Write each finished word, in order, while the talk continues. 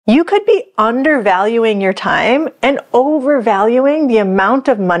You could be undervaluing your time and overvaluing the amount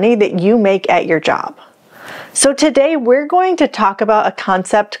of money that you make at your job. So today we're going to talk about a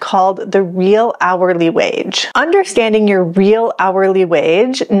concept called the real hourly wage. Understanding your real hourly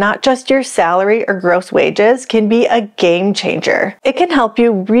wage, not just your salary or gross wages, can be a game changer. It can help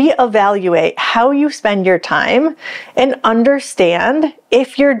you reevaluate how you spend your time and understand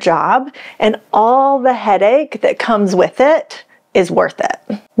if your job and all the headache that comes with it is worth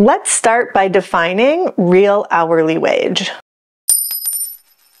it. Let's start by defining real hourly wage.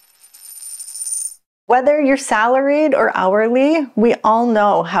 Whether you're salaried or hourly, we all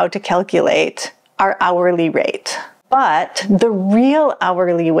know how to calculate our hourly rate. But the real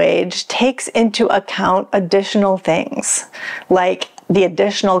hourly wage takes into account additional things, like the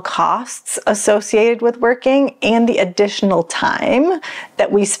additional costs associated with working and the additional time that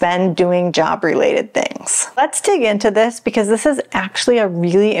we spend doing job-related things. Let's dig into this because this is actually a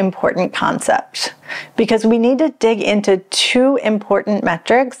really important concept, because we need to dig into two important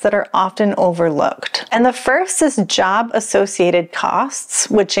metrics that are often overlooked. And the first is job-associated costs,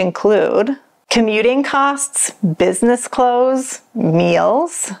 which include commuting costs, business clothes,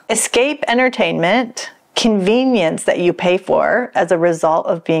 meals, escape entertainment, convenience that you pay for as a result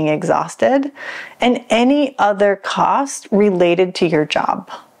of being exhausted, and any other cost related to your job.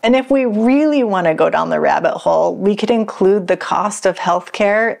 And if we really want to go down the rabbit hole, we could include the cost of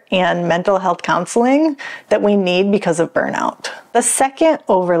healthcare and mental health counseling that we need because of burnout. The second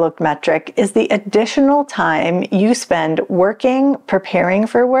overlooked metric is the additional time you spend working, preparing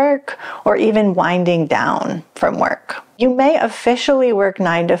for work, or even winding down from work. You may officially work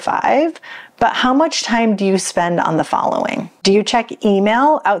 9 to 5, but how much time do you spend on the following? Do you check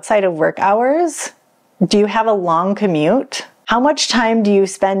email outside of work hours? Do you have a long commute? How much time do you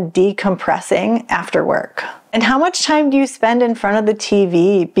spend decompressing after work? And how much time do you spend in front of the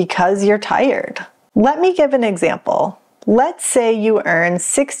TV because you're tired? Let me give an example. Let's say you earn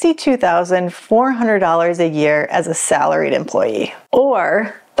 $62,400 a year as a salaried employee,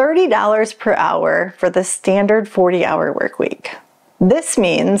 or $30 per hour for the standard 40-hour work week. This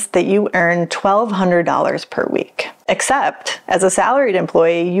means that you earn $1,200 per week. Except, as a salaried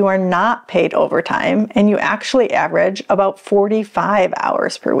employee, you are not paid overtime and you actually average about 45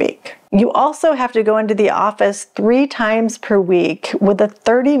 hours per week. You also have to go into the office 3 times per week with a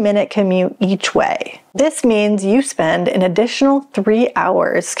 30-minute commute each way. This means you spend an additional 3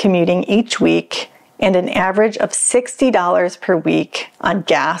 hours commuting each week and an average of $60 per week on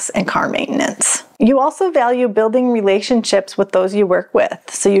gas and car maintenance. You also value building relationships with those you work with,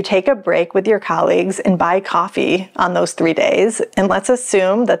 so you take a break with your colleagues and buy coffee on those 3 days, and let's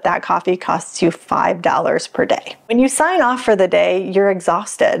assume that that coffee costs you $5 per day. When you sign off for the day, you're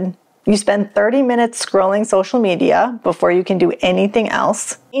exhausted. You spend 30 minutes scrolling social media before you can do anything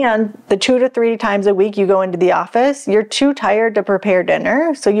else. And the 2 to 3 times a week you go into the office, you're too tired to prepare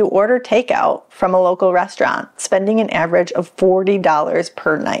dinner, so you order takeout from a local restaurant, spending an average of $40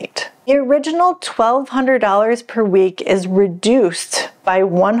 per night. The original $1,200 per week is reduced by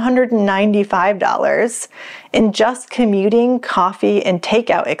 $195 in just commuting, coffee, and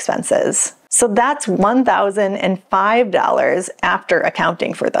takeout expenses. So that's $1,005 after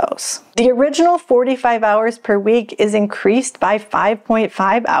accounting for those. The original 45 hours per week is increased by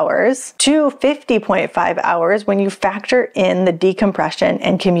 5.5 hours to 50.5 hours when you factor in the decompression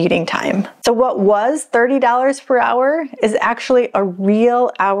and commuting time. So what was $30 per hour is actually a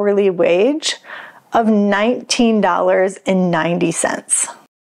real hourly wage of $19.90.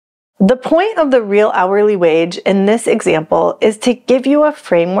 The point of the real hourly wage in this example is to give you a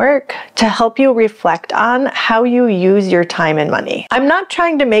framework to help you reflect on how you use your time and money. I'm not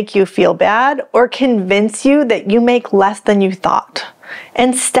trying to make you feel bad or convince you that you make less than you thought.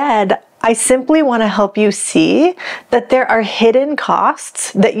 Instead, I simply want to help you see that there are hidden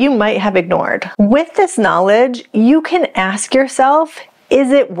costs that you might have ignored. With this knowledge, you can ask yourself,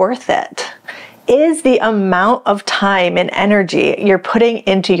 is it worth it? Is the amount of time and energy you're putting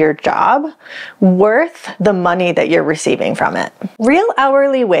into your job worth the money that you're receiving from it? Real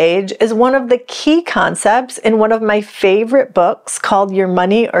hourly wage is one of the key concepts in one of my favorite books called Your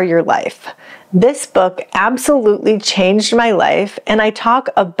Money or Your Life. This book absolutely changed my life, and I talk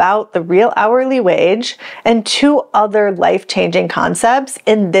about the real hourly wage and 2 other life-changing concepts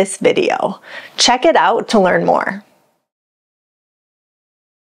in this video. Check it out to learn more.